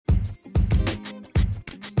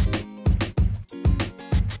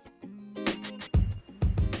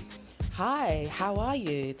Hi, how are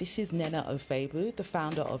you? This is Nena Ofebu, the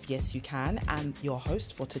founder of Yes You Can, and your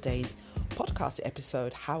host for today's podcast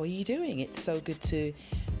episode. How are you doing? It's so good to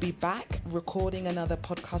be back recording another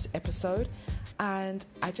podcast episode. And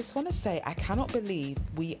I just want to say, I cannot believe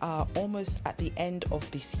we are almost at the end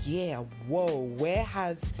of this year. Whoa, where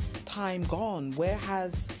has time gone? Where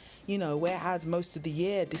has most of the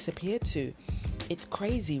year disappeared to? It's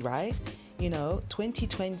crazy, right?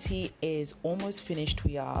 2020 is almost finished.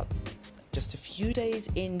 We are just a few days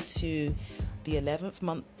into the 11th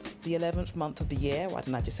month of the year. Why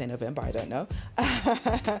didn't I just say November? I don't know.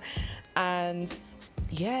 And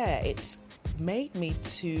yeah, it's made me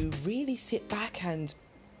to really sit back and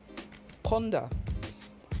ponder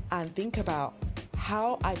and think about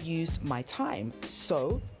how I've used my time.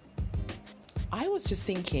 So I was just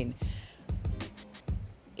thinking,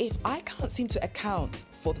 if I can't seem to account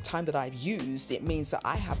for the time that I've used, it means that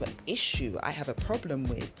I have an issue. I have a problem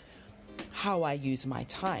with how I use my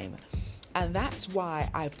time. And that's why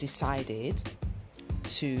I've decided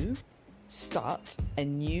to start a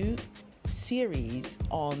new series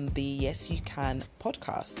on the Yes You Can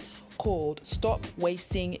podcast called Stop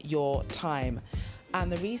Wasting Your Time.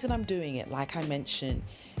 And the reason I'm doing it, like I mentioned,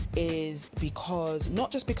 is because not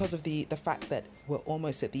just because of the fact that we're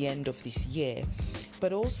almost at the end of this year,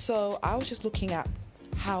 but also I was just looking at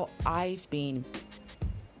how I've been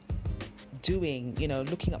doing,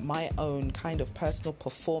 looking at my own kind of personal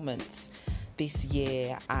performance this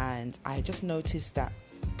year. And I just noticed that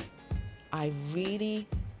I really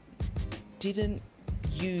didn't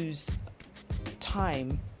use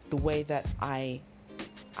time the way that I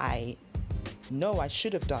know I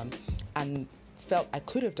should have done and felt I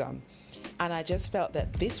could have done. And I just felt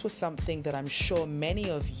that this was something that I'm sure many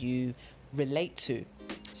of you relate to.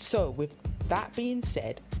 So with that being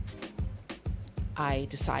said, I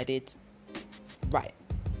decided, right,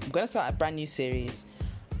 I'm going to start a brand new series,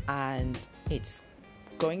 and it's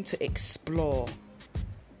going to explore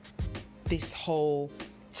this whole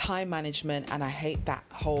time management. And I hate that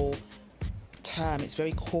whole term. It's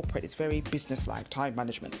very corporate. It's very business-like, time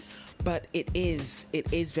management. But it is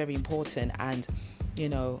very important. And,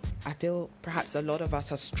 I feel perhaps a lot of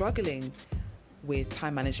us are struggling with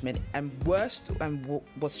time management, and was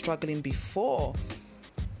struggling before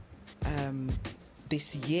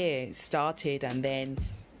this year started, and then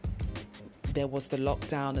there was the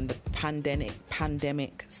lockdown and the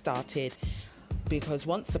pandemic started. Because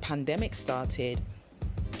once the pandemic started,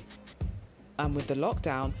 and with the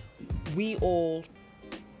lockdown, we all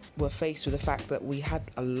were faced with the fact that we had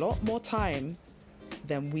a lot more time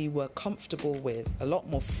than we were comfortable with, a lot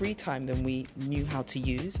more free time than we knew how to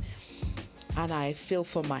use. And I feel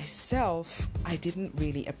for myself, I didn't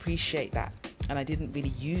really appreciate that, and I didn't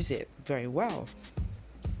really use it very well.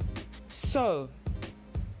 So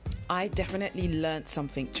I definitely learned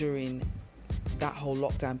something during that whole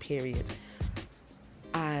lockdown period,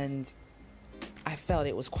 and I felt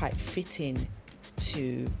it was quite fitting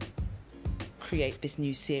to create this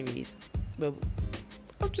new series where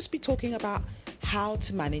I'll just be talking about how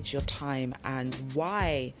to manage your time, and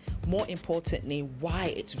why, more importantly,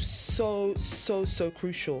 why it's so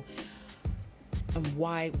crucial, and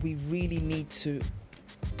why we really need to,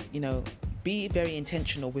 be very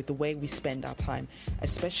intentional with the way we spend our time,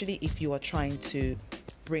 especially if you are trying to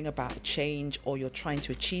bring about change or you're trying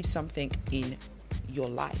to achieve something in your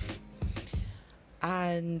life.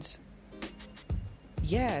 And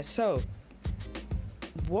yeah, so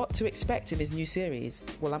what to expect in this new series?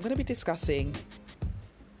 Well, I'm going to be discussing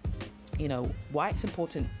why it's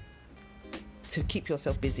important to keep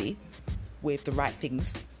yourself busy with the right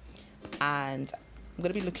things. And I'm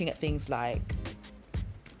going to be looking at things like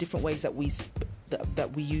different ways that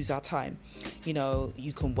we use our time.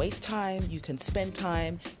 You can waste time, you can spend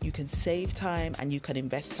time, you can save time, and you can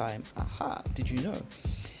invest time. Aha, did you know?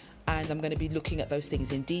 And I'm going to be looking at those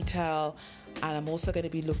things in detail. And I'm also going to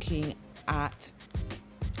be looking at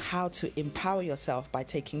how to empower yourself by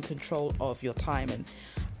taking control of your time,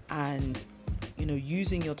 and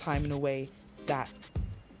using your time in a way that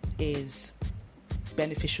is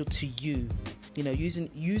beneficial to you.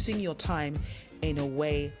 Using your time in a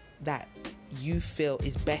way that you feel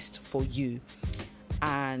is best for you.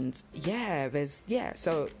 And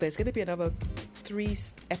so there's going to be another 3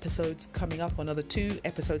 episodes coming up, another 2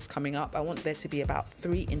 episodes coming up. I want there to be about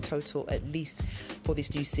 3 in total at least for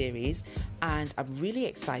this new series. And I'm really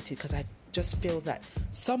excited because I just feel that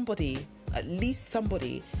at least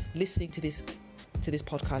somebody listening to this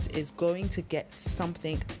podcast is going to get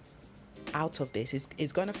something out of this,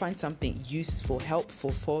 is going to find something useful, helpful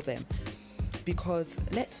for them. Because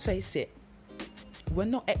let's face it, we're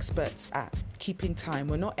not experts at keeping time.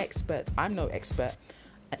 We're not experts. I'm no expert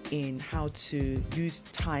in how to use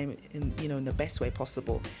time in the best way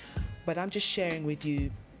possible. But I'm just sharing with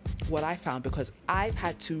you what I found, because I've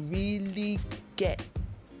had to really get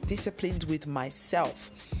disciplined with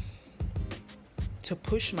myself to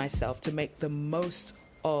push myself to make the most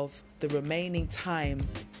of the remaining time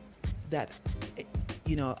that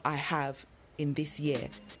I have in this year.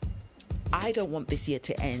 I don't want this year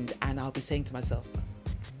to end and I'll be saying to myself,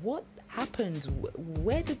 what happened?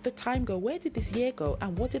 Where did the time go? Where did this year go?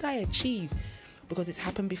 And what did I achieve? Because it's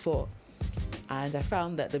happened before. And I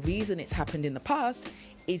found that the reason it's happened in the past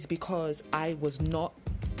is because I was not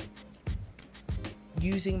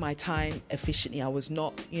using my time efficiently. I was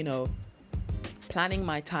not, planning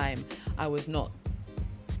my time. I was not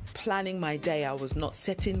planning my day. I was not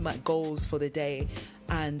setting my goals for the day.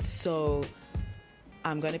 And so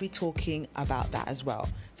I'm going to be talking about that as well.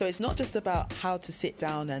 So it's not just about how to sit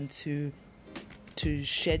down and to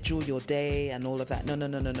schedule your day and all of that. No.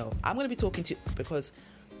 I'm going to be talking to you because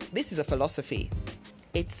this is a philosophy.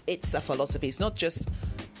 It's a philosophy. It's not just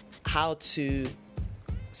how to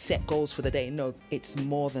set goals for the day. No, it's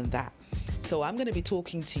more than that. So I'm going to be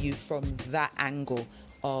talking to you from that angle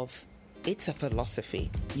of it's a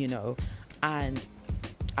philosophy, and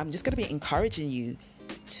I'm just going to be encouraging you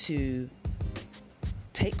to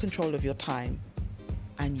take control of your time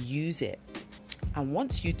and use it. And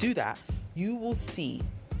once you do that, you will see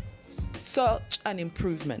such an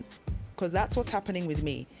improvement, because that's what's happening with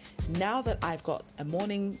me. Now that I've got a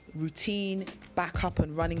morning routine back up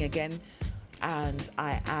and running again, and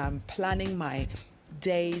I am planning my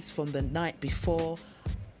days from the night before,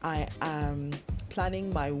 I am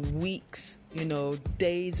planning my weeks,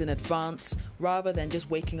 days in advance, rather than just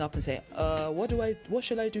waking up and say, what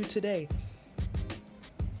should I do today?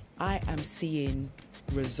 I am seeing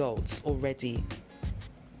results already.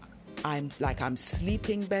 I'm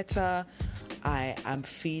sleeping better. I am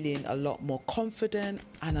feeling a lot more confident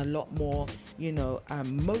and a lot more,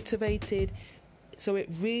 motivated. So it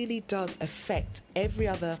really does affect every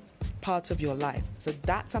other part of your life. So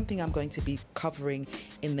that's something I'm going to be covering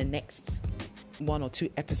in the next 1 or 2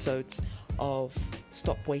 episodes of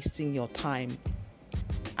Stop Wasting Your Time.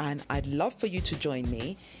 And I'd love for you to join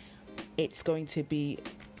me. It's going to be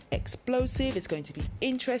explosive. It's going to be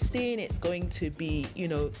interesting. It's going to be,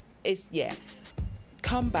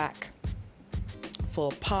 come back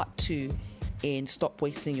for part 2 in Stop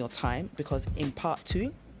Wasting Your Time, because in part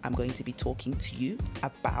 2, I'm going to be talking to you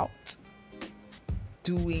about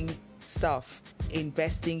doing stuff,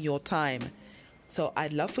 investing your time. So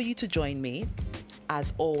I'd love for you to join me.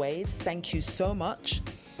 As always, thank you so much.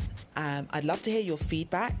 I'd love to hear your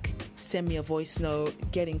feedback. Send me a voice note,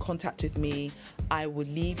 get in contact with me. I will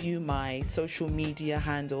leave you my social media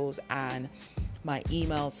handles and my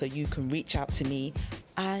email so you can reach out to me.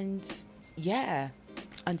 And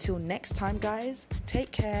until next time, guys,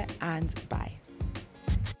 take care and bye.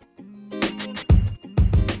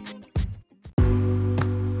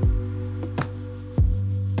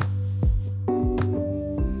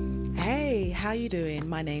 How you doing?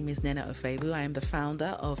 My name is Nena Ofebu. I am the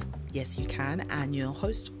founder of Yes You Can and your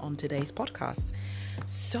host on today's podcast.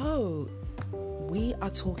 So we are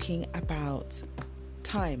talking about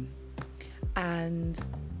time, and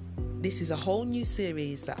this is a whole new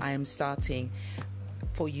series that I am starting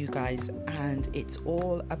for you guys, and it's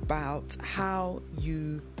all about how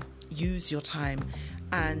you use your time.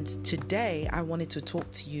 And today I wanted to talk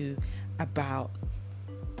to you about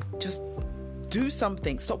just do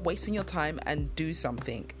something. Stop wasting your time and do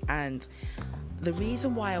something. And the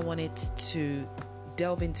reason why I wanted to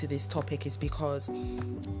delve into this topic is because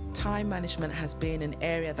time management has been an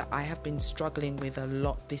area that I have been struggling with a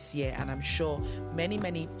lot this year, and I'm sure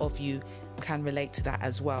many of you can relate to that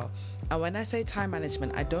as well. And when I say time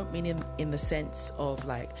management, I don't mean in the sense of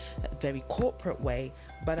like a very corporate way,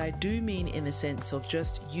 but I do mean in the sense of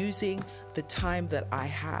just using the time that I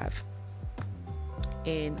have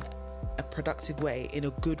in a productive way, in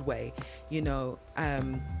a good way,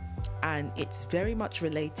 and it's very much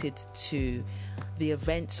related to the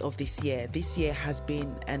events of this year. This year has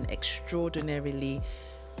been an extraordinarily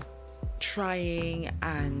trying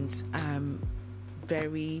and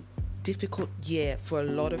very difficult year for a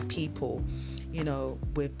lot of people,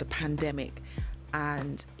 with the pandemic,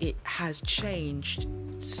 and it has changed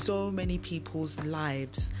so many people's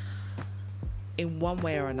lives in one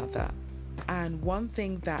way or another. And one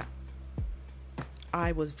thing that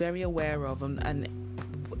I was very aware of, and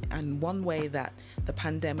one way that the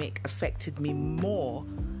pandemic affected me more,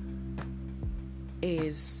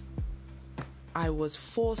 is I was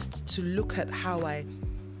forced to look at how I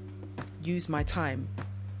use my time.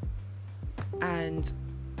 And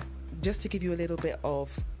just to give you a little bit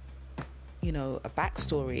of, a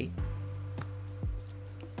backstory,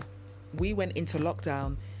 we went into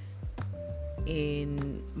lockdown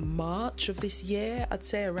in March of this year. I'd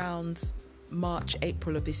say around March,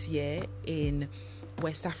 April of this year in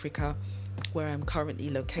West Africa, where I'm currently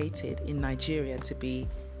located, in Nigeria to be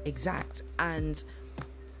exact. And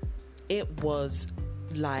it was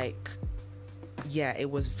it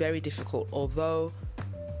was very difficult, although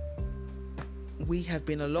we have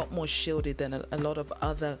been a lot more shielded than a lot of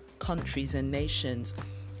other countries and nations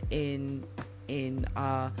in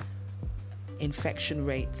our infection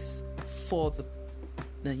rates for the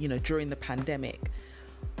during the pandemic.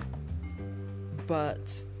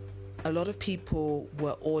 But a lot of people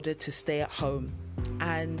were ordered to stay at home,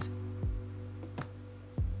 and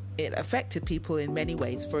it affected people in many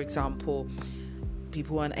ways. For example,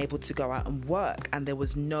 people weren't able to go out and work, and there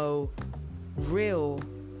was no real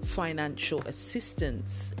financial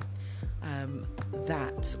assistance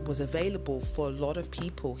that was available for a lot of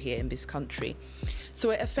people here in this country. So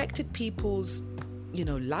it affected people's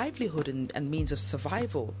livelihood and means of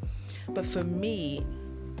survival. But for me,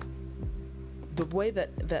 the way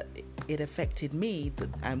that it affected me,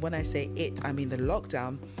 and when I say it, I mean the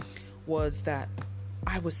lockdown, was that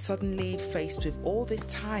I was suddenly faced with all this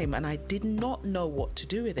time and I did not know what to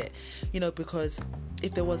do with it. Because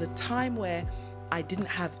if there was a time where I didn't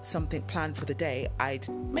have something planned for the day, I'd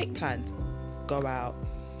make plans, go out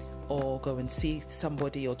or go and see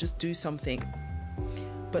somebody or just do something.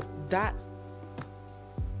 But that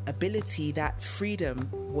ability, that freedom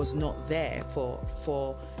was not there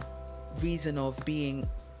for reason of being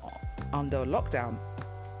under lockdown.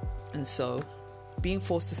 And so being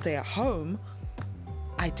forced to stay at home,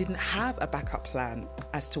 I didn't have a backup plan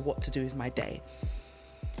as to what to do with my day.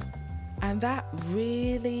 And that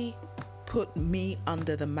really put me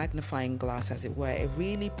under the magnifying glass, as it were. It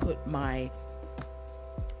really put my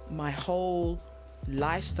whole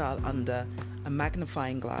lifestyle under a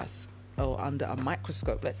magnifying glass, or under a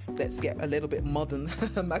microscope. Let's get a little bit modern.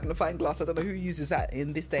 A magnifying glass, I don't know who uses that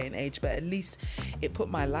in this day and age, but at least it put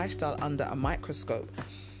my lifestyle under a microscope.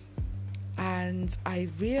 And I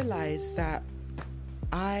realized that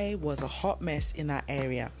I was a hot mess in that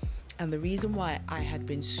area. And the reason why I had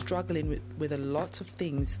been struggling with a lot of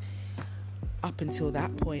things up until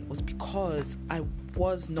that point was because I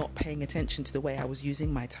was not paying attention to the way I was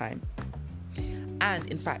using my time. And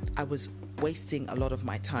in fact, I was wasting a lot of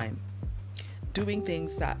my time doing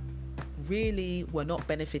things that really were not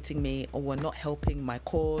benefiting me or were not helping my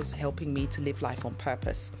cause, helping me to live life on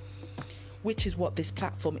purpose, which is what this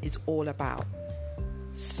platform is all about.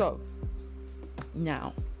 So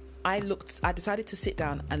now I decided to sit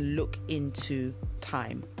down and look into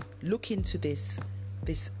time, look into this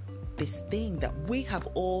thing that we have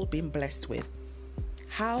all been blessed with.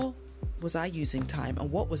 How was I using time,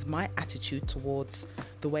 and what was my attitude towards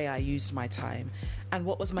the way I used my time, and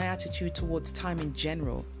what was my attitude towards time in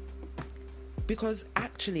general? Because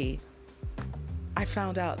actually I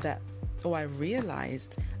found out that, or I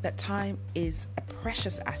realized that time is a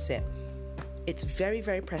precious asset. It's very,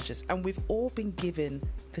 very precious, and we've all been given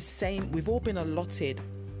we've all been allotted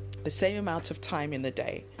the same amount of time in the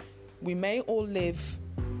day. We may all live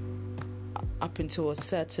up until a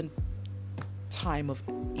certain time of,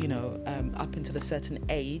 up until a certain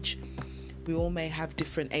age. We all may have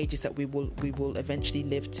different ages that we will eventually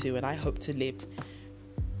live to, and I hope to live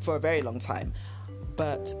for a very long time.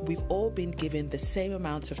 But we've all been given the same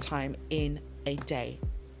amount of time in a day,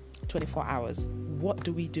 24 hours. What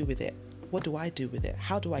do we do with it? What do I do with it?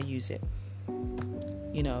 How do I use it?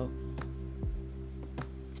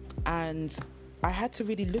 And I had to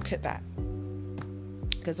really look at that,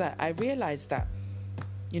 because I realized that,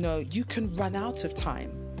 you can run out of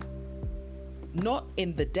time, not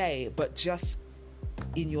in the day, but just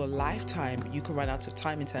in your lifetime. You can run out of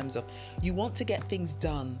time in terms of, you want to get things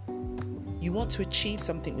done. You want to achieve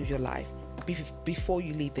something with your life before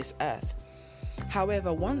you leave this earth.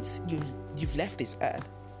 However, once you've left this earth,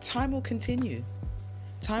 time will continue.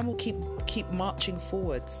 Time will keep marching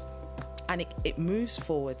forwards, and it moves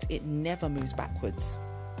forwards. It never moves backwards.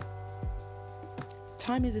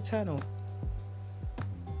 Time is eternal.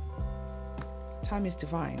 Time is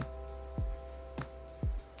divine.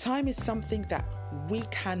 Time is something that we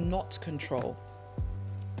cannot control.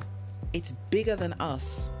 It's bigger than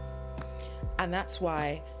us. And that's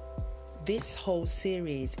why this whole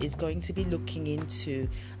series is going to be looking into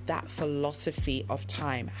that philosophy of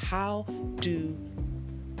time. How do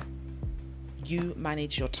you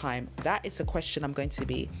manage your time? That is a question I'm going to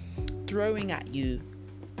be throwing at you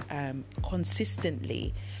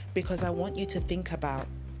consistently, because I want you to think about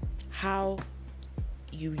how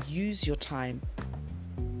you use your time.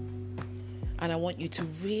 And I want you to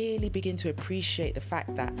really begin to appreciate the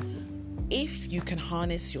fact that if you can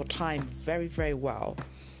harness your time very, very well,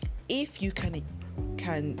 if you can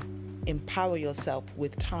empower yourself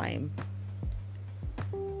with time,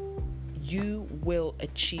 you will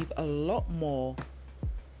achieve a lot more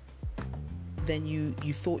than you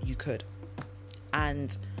thought you could.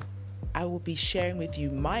 And I will be sharing with you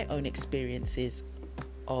my own experiences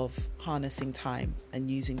of harnessing time and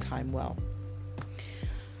using time well.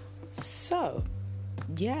 So,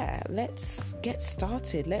 yeah, let's get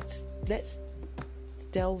started. Let's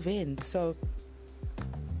delve in. So,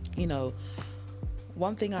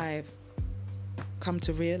 one thing I've come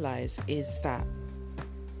to realize is that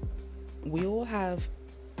we all have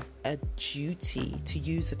a duty to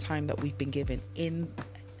use the time that we've been given in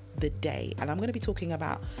the day. And I'm going to be talking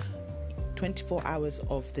about 24 hours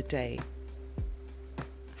of the day.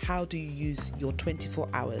 How do you use your 24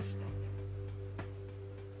 hours?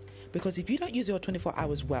 Because if you don't use your 24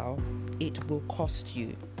 hours well, it will cost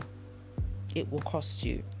you. It will cost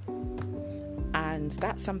you. And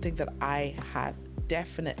that's something that I have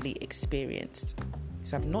definitely experienced.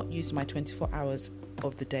 So I've not used my 24 hours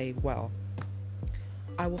of the day well.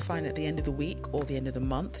 I will find at the end of the week or the end of the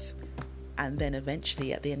month, and then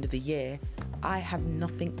eventually at the end of the year, I have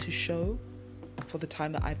nothing to show for the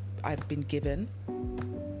time that I've been given.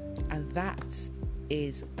 And that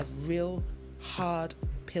is a real hard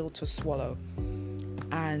pill to swallow.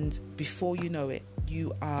 And before you know it,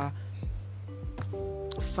 you are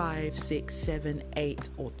 5, 6, 7, 8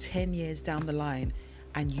 or 10 years down the line,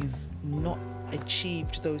 and you've not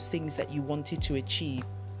achieved those things that you wanted to achieve.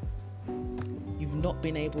 You've not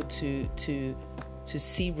been able to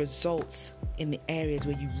see results in the areas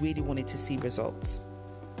where you really wanted to see results.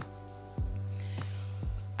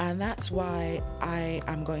 And that's why I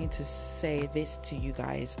am going to say this to you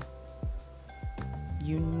guys.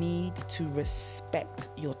 You need to respect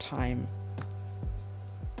your time.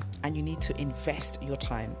 And you need to invest your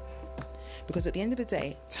time. Because at the end of the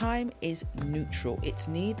day, time is neutral. It's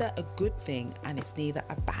neither a good thing and it's neither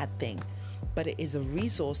a bad thing. But it is a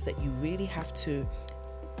resource that you really have to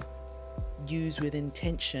use with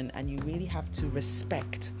intention, and you really have to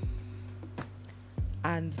respect.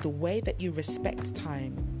 And the way that you respect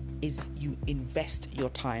time is you invest your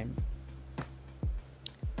time.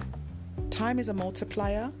 Time is a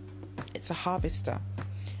multiplier. It's a harvester.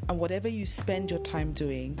 And whatever you spend your time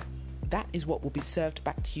doing, that is what will be served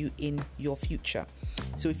back to you in your future.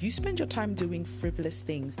 So if you spend your time doing frivolous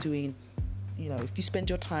things, if you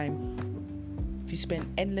spend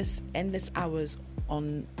endless hours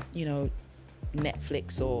on,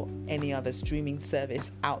 Netflix or any other streaming service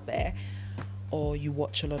out there, or you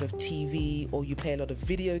watch a lot of TV, or you play a lot of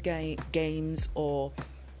video games, or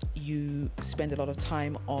you spend a lot of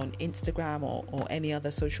time on Instagram or any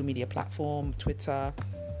other social media platform, Twitter,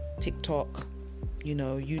 TikTok, you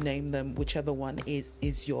name them, whichever one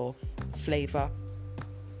is your flavor.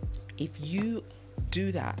 If you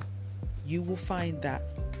do that, you will find that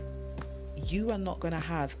you are not going to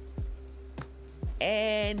have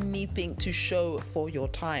anything to show for your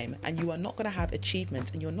time, and you are not going to have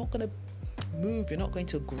achievements, and you're not going to move, you're not going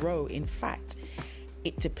to grow. In fact,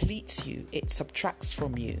 it depletes you, it subtracts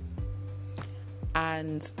from you.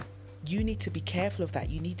 And you need to be careful of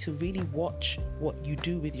that. You need to really watch what you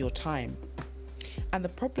do with your time. And the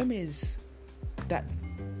problem is that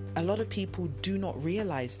a lot of people do not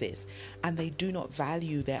realize this, and they do not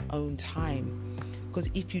value their own time. Because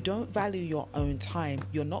if you don't value your own time,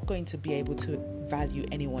 you're not going to be able to value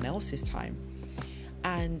anyone else's time.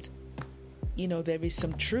 And there is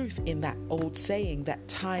some truth in that old saying that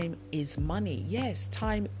time is money. Yes,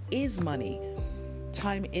 time is money.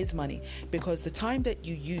 Time is money, because the time that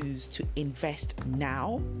you use to invest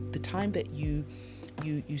now, the time that you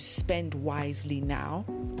spend wisely now,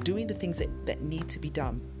 doing the things that need to be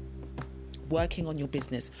done, working on your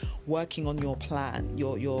business, working on your plan,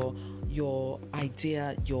 your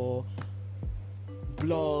idea, your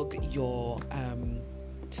blog, your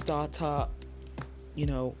startup,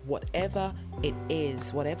 whatever it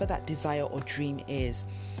is, whatever that desire or dream is,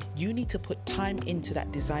 you need to put time into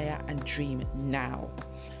that desire and dream now,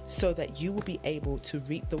 so that you will be able to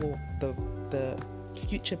reap the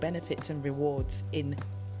future benefits and rewards in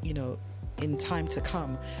time to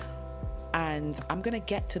come. And I'm going to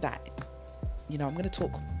get to that. I'm going to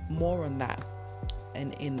talk more on that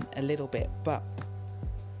in a little bit, but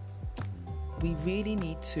we really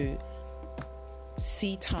need to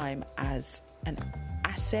see time as an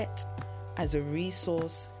asset, as a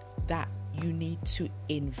resource that you need to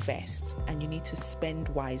invest, and you need to spend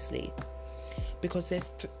wisely. because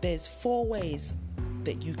there's 4 ways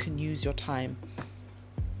that you can use your time.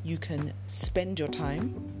 You can spend your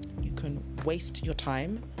time, you can waste your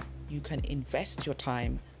time, you can invest your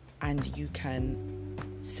time, and you can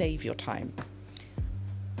save your time.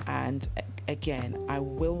 And again, I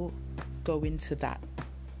will go into that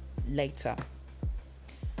later.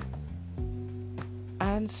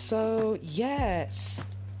 And so, yes,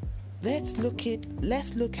 let's look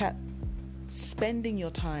at spending your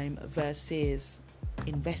time versus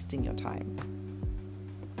investing your time.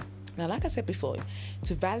 Now, like I said before,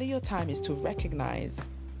 to value your time is to recognize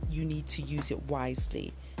you need to use it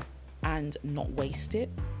wisely and not waste it.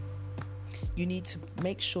 You need to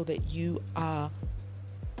make sure that you are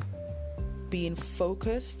being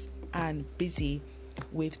focused and busy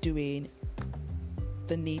with doing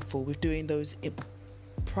the needful, with doing those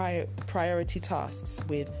priority tasks,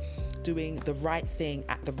 with doing the right thing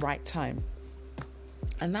at the right time.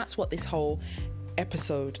 And that's what this whole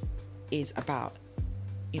episode is about.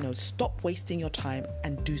 Stop wasting your time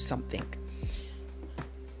and do something.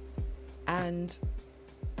 And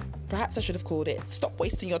perhaps I should have called it stop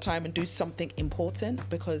wasting your time and do something important,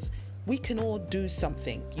 because we can all do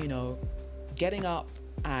something. Getting up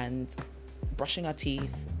and brushing our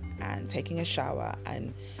teeth and taking a shower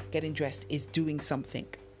and getting dressed is doing something.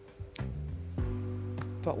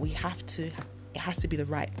 But it has to be the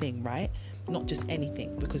right thing, right? Not just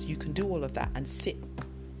anything, because you can do all of that and sit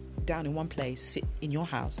down in one place, sit in your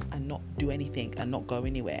house and not do anything and not go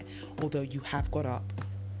anywhere. Although you have got up,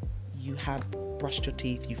 you have brushed your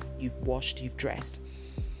teeth, you've washed, you've dressed.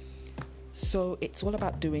 So it's all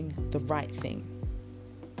about doing the right thing.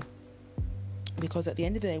 Because at the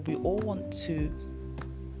end of the day, we all want to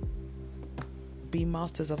be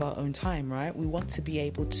masters of our own time, right? We want to be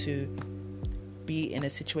able to be in a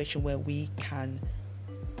situation where we can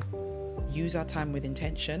use our time with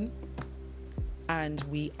intention, and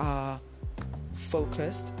we are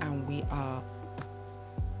focused, and we are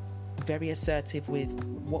very assertive with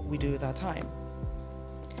what we do with our time.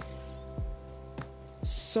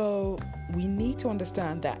 So we need to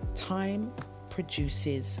understand that time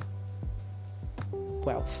produces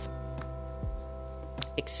wealth,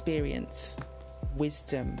 experience,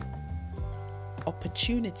 wisdom,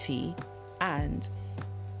 opportunity, and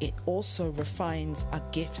it also refines our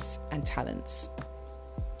gifts and talents.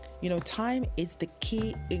 Time is the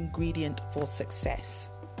key ingredient for success.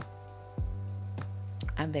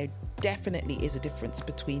 And there definitely is a difference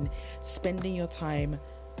between spending your time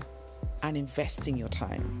and investing your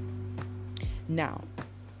time. Now,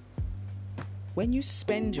 when you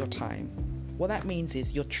spend your time, what that means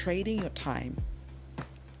is you're trading your time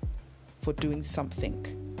for doing something,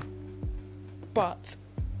 but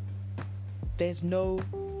there's no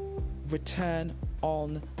return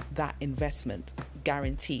on that investment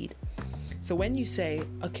guaranteed. So when you say,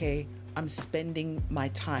 okay, I'm spending my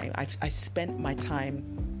time, I spent my time,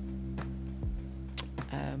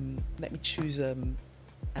 let me choose an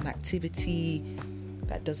activity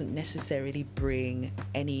that doesn't necessarily bring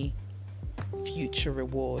any future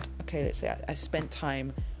reward. Okay, let's say I spent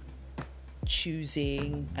time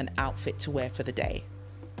choosing an outfit to wear for the day,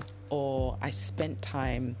 or I spent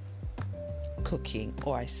time cooking,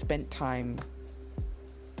 or I spent time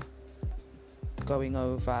going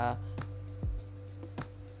over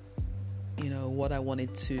what I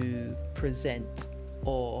wanted to present.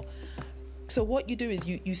 Or so what you do is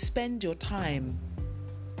you spend your time.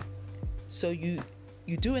 So you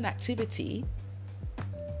do an activity,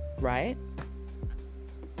 right?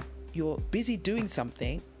 You're busy doing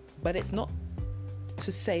something, but it's not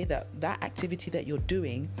to say that activity that you're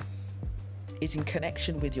doing is in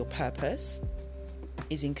connection with your purpose,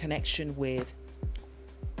 is in connection with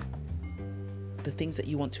the things that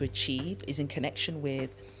you want to achieve, is in connection with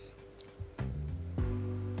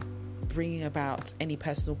bringing about any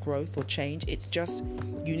personal growth or change. It's just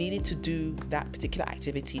you needed to do that particular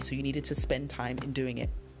activity, so you needed to spend time in doing it,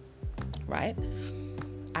 right?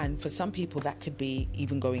 And for some people that could be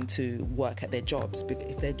even going to work at their jobs,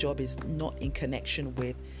 if their job is not in connection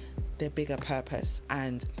with their bigger purpose.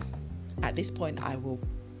 And at this point, I will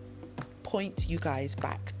point you guys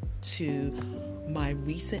back to my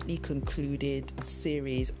recently concluded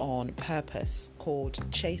series on purpose called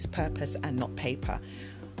Chase Purpose and Not Paper.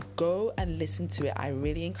 Go and listen to it. I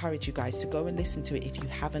really encourage you guys to go and listen to it if you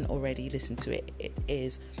haven't already listened to it. It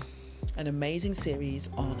is an amazing series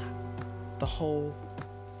on the whole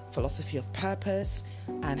philosophy of purpose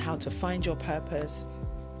and how to find your purpose.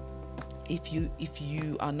 If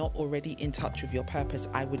you are not already in touch with your purpose,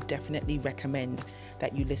 I would definitely recommend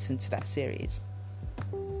that you listen to that series.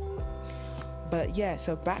 But yeah,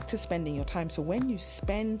 so back to spending your time. So when you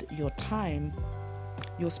spend your time,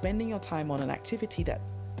 you're spending your time on an activity that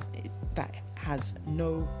has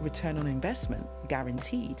no return on investment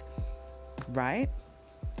guaranteed, right?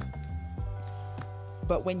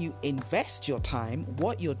 But when you invest your time,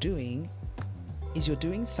 what you're doing is you're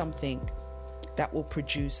doing something that will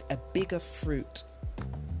produce a bigger fruit,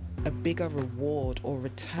 a bigger reward or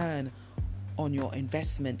return on your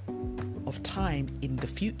investment of time in the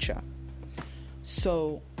future.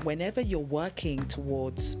 So whenever you're working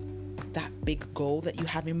towards that big goal that you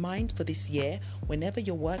have in mind for this year, whenever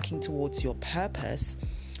you're working towards your purpose,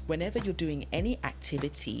 whenever you're doing any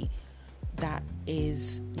activity that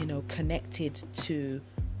is, connected to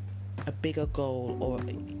a bigger goal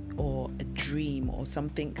or a dream or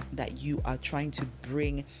something that you're trying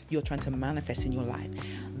to manifest in your life,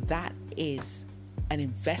 that is an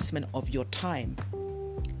investment of your time,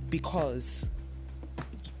 because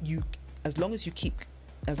as long as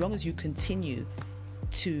you continue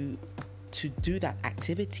to do that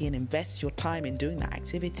activity and invest your time in doing that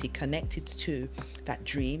activity connected to that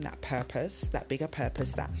dream, that purpose, that bigger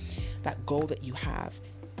purpose, that goal that you have,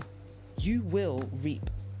 you will reap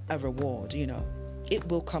a reward. It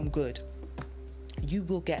will come good. You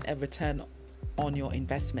will get a return on your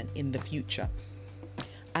investment in the future.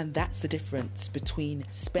 And that's the difference between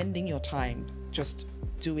spending your time just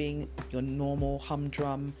doing your normal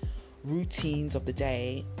humdrum routines of the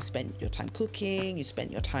day. You spend your time cooking, you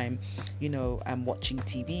spend your time, watching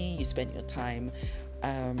TV, you spend your time,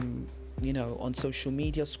 on social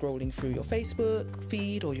media, scrolling through your Facebook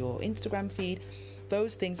feed or your Instagram feed.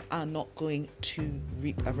 Those things are not going to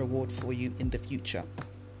reap a reward for you in the future.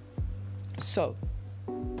 So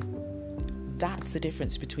that's the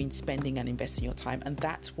difference between spending and investing your time. And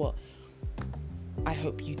that's what I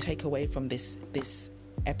hope you take away from this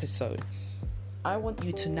episode. I want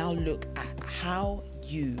you to now look at how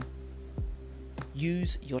you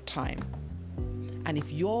use your time. And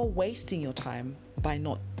if you're wasting your time by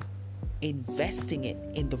not investing it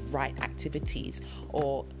in the right activities,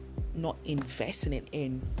 or not investing it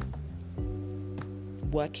in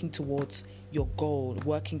working towards your goal,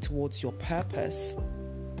 working towards your purpose,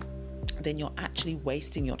 then you're actually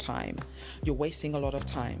wasting your time. You're wasting a lot of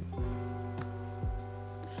time.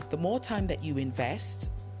 The more time that you invest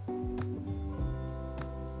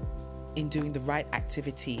in doing the right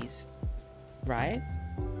activities, right,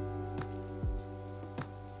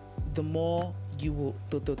 the more you will,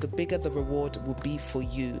 the bigger the reward will be for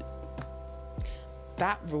you.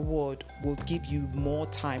 That reward will give you more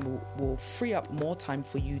time, will free up more time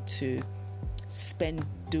for you to spend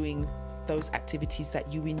doing those activities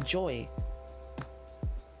that you enjoy.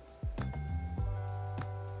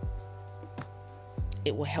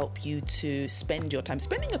 It will help you to spend your time.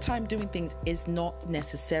 Spending your time doing things is not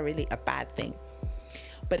necessarily a bad thing.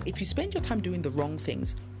 But if you spend your time doing the wrong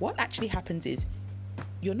things, what actually happens is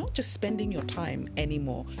you're not just spending your time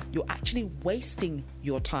anymore, you're actually wasting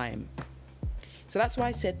your time. So that's why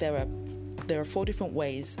I said there are 4 different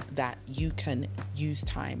ways that you can use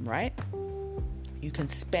time, right? You can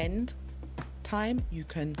spend time, you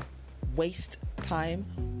can waste time,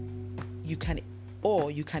 you can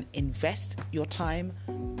invest your time,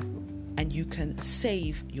 and you can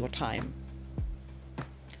save your time.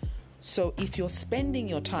 So if you're spending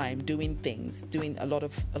your time doing a lot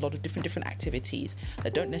of different activities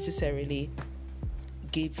that don't necessarily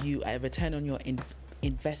give you a return on your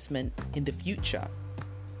investment in the future,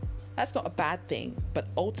 that's not a bad thing. But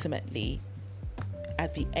ultimately,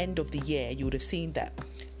 at the end of the year, you would have seen that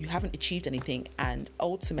you haven't achieved anything, and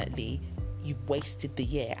ultimately you've wasted the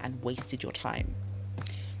year and wasted your time.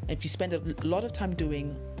 And if you spend a lot of time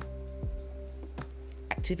doing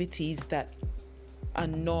activities that are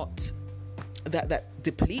not that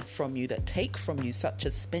deplete from you, that take from you, such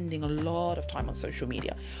as spending a lot of time on social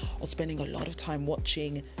media, or spending a lot of time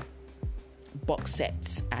watching box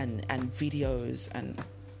sets and videos and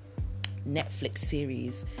Netflix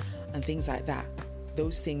series and things like that,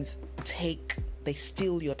 those things they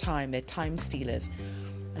steal your time. They're time stealers.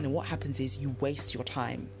 And then what happens is you waste your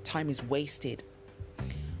time. Time is wasted.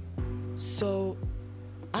 So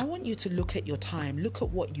I want you to look at your time, look at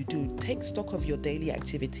what you do, take stock of your daily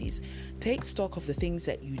activities, take stock of the things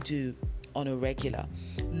that you do on a regular.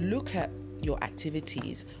 Look at your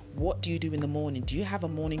activities. What do you do in the morning? Do you have a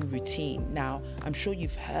morning routine? Now, I'm sure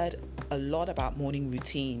you've heard a lot about morning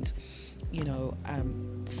routines,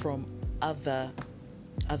 from other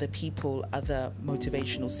people, other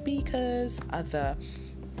motivational speakers, other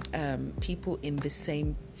people in the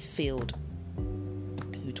same field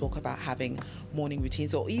who talk about having morning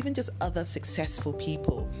routines, or even just other successful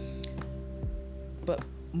people. But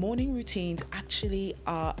morning routines actually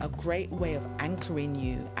are a great way of anchoring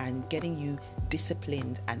you and getting you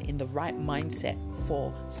disciplined and in the right mindset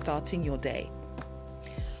for starting your day.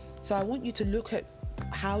 So I want you to look at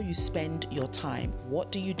how you spend your time.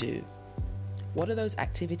 What do you do? What are those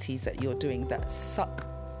activities that you're doing that suck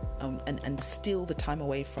and steal the time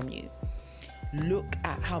away from you? Look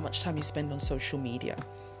at how much time you spend on social media.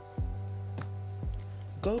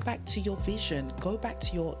 Go back to your vision. Go back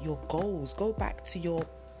to your goals. Go back to your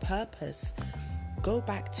purpose. Go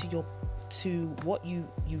back to what you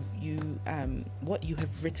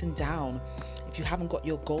have written down. If you haven't got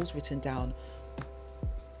your goals written down,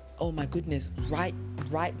 oh my goodness,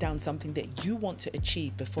 write down something that you want to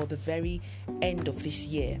achieve before the very end of this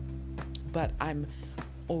year. But I'm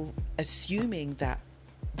assuming that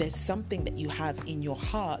there's something that you have in your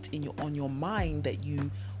heart, on your mind, that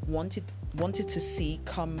you wanted to see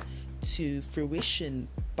come to fruition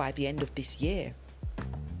by the end of this year,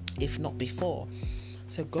 if not before.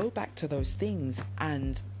 So go back to those things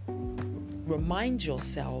and remind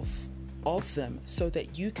yourself of them so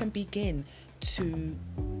that you can begin to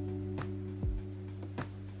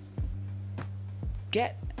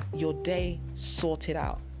get your day sorted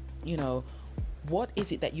out. You know, what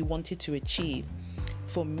is it that you wanted to achieve?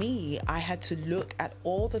 For me, I had to look at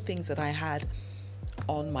all the things that I had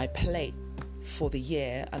on my plate for the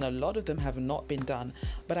year, and a lot of them have not been done,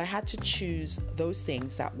 but I had to choose those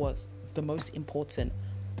things that was the most important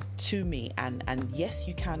to me, and Yes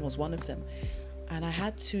You Can was one of them. And I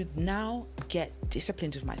had to now get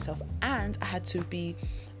disciplined with myself, and I had to be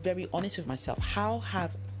very honest with myself. How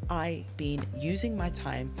have I been using my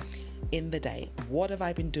time in the day? What have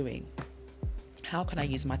I been doing? How can I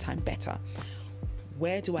use my time better?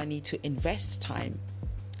 Where do I need to invest time?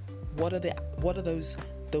 What are those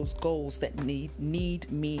goals that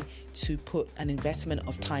need me to put an investment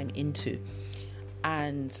of time into?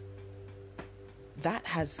 And that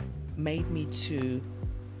has made me to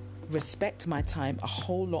respect my time a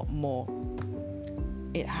whole lot more.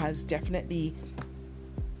 It has definitely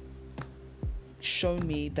shown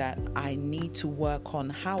me that I need to work on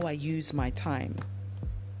how I use my time.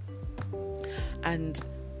 And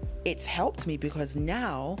it's helped me because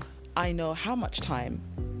now I know how much time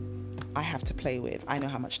I have to play with. I know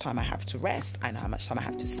how much time I have to rest. I know how much time I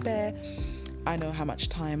have to spare. I know how much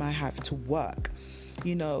time I have to work.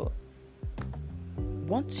 You know,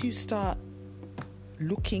 once you start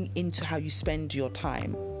looking into how you spend your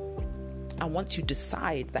time, and once you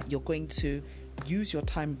decide that you're going to use your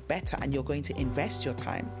time better and you're going to invest your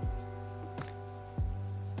time,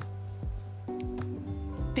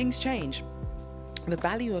 things change. The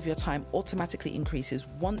value of your time automatically increases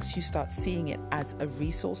once you start seeing it as a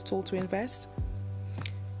resource tool to invest.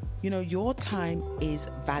 You know, your time is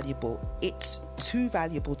valuable. It's too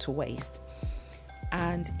valuable to waste.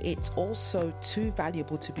 And it's also too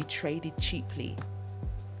valuable to be traded cheaply.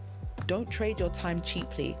 Don't trade your time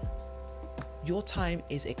cheaply. Your time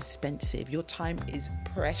is expensive. Your time is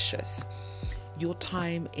precious. Your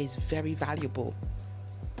time is very valuable.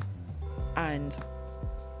 And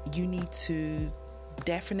you need to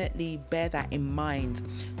definitely bear that in mind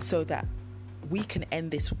so that we can end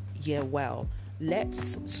this year well.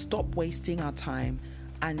 Let's stop wasting our time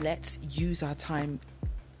and let's use our time.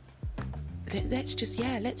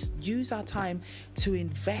 Let's use our time to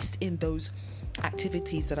invest in those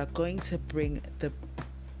activities that are going to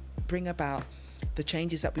bring about the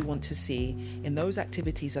changes that we want to see, in those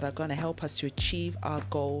activities that are going to help us to achieve our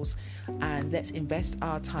goals. And let's invest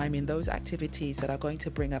our time in those activities that are going to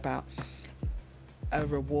bring about a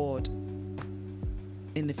reward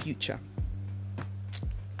in the future.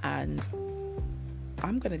 And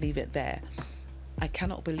I'm going to leave it there. I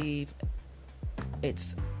cannot believe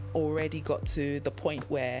it's already got to the point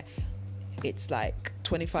where it's like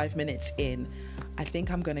 25 minutes in. I think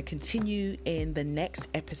I'm going to continue in the next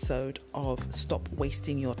episode of Stop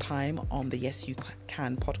Wasting Your Time on the Yes You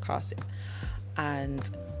Can podcast. And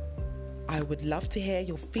I would love to hear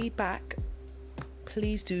your feedback.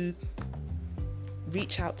 Please do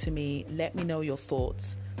reach out to me. Let me know your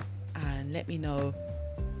thoughts and let me know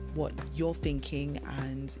what you're thinking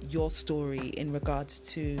and your story in regards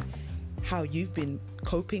to how you've been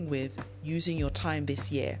coping with using your time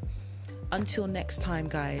this year. Until next time,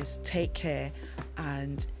 guys, take care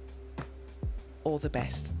and all the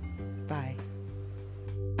best. Bye.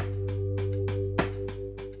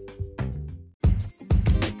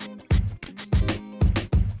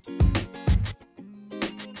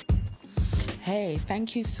 Hey,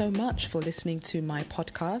 thank you so much for listening to my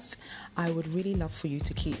podcast. I would really love for you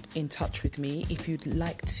to keep in touch with me. If you'd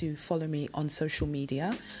like to follow me on social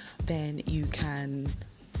media, then you can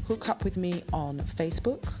hook up with me on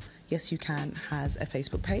Facebook. Yes You Can has a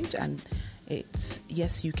Facebook page, and it's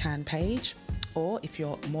Yes You Can page. Or if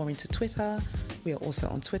you're more into Twitter, we are also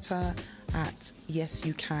on Twitter at Yes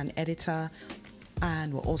You Can Editor,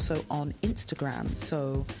 and we're also on Instagram.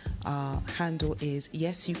 So our handle is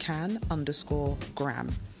Yes You Can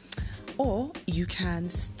 _gram. Or you can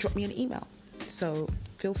drop me an email. So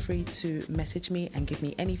feel free to message me and give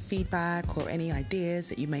me any feedback or any ideas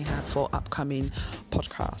that you may have for upcoming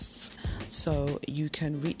podcasts. So you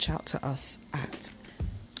can reach out to us at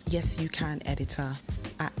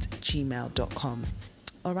yesyoucaneditor@gmail.com.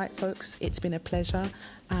 All right, folks, it's been a pleasure.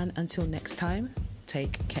 And until next time,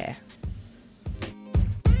 take care.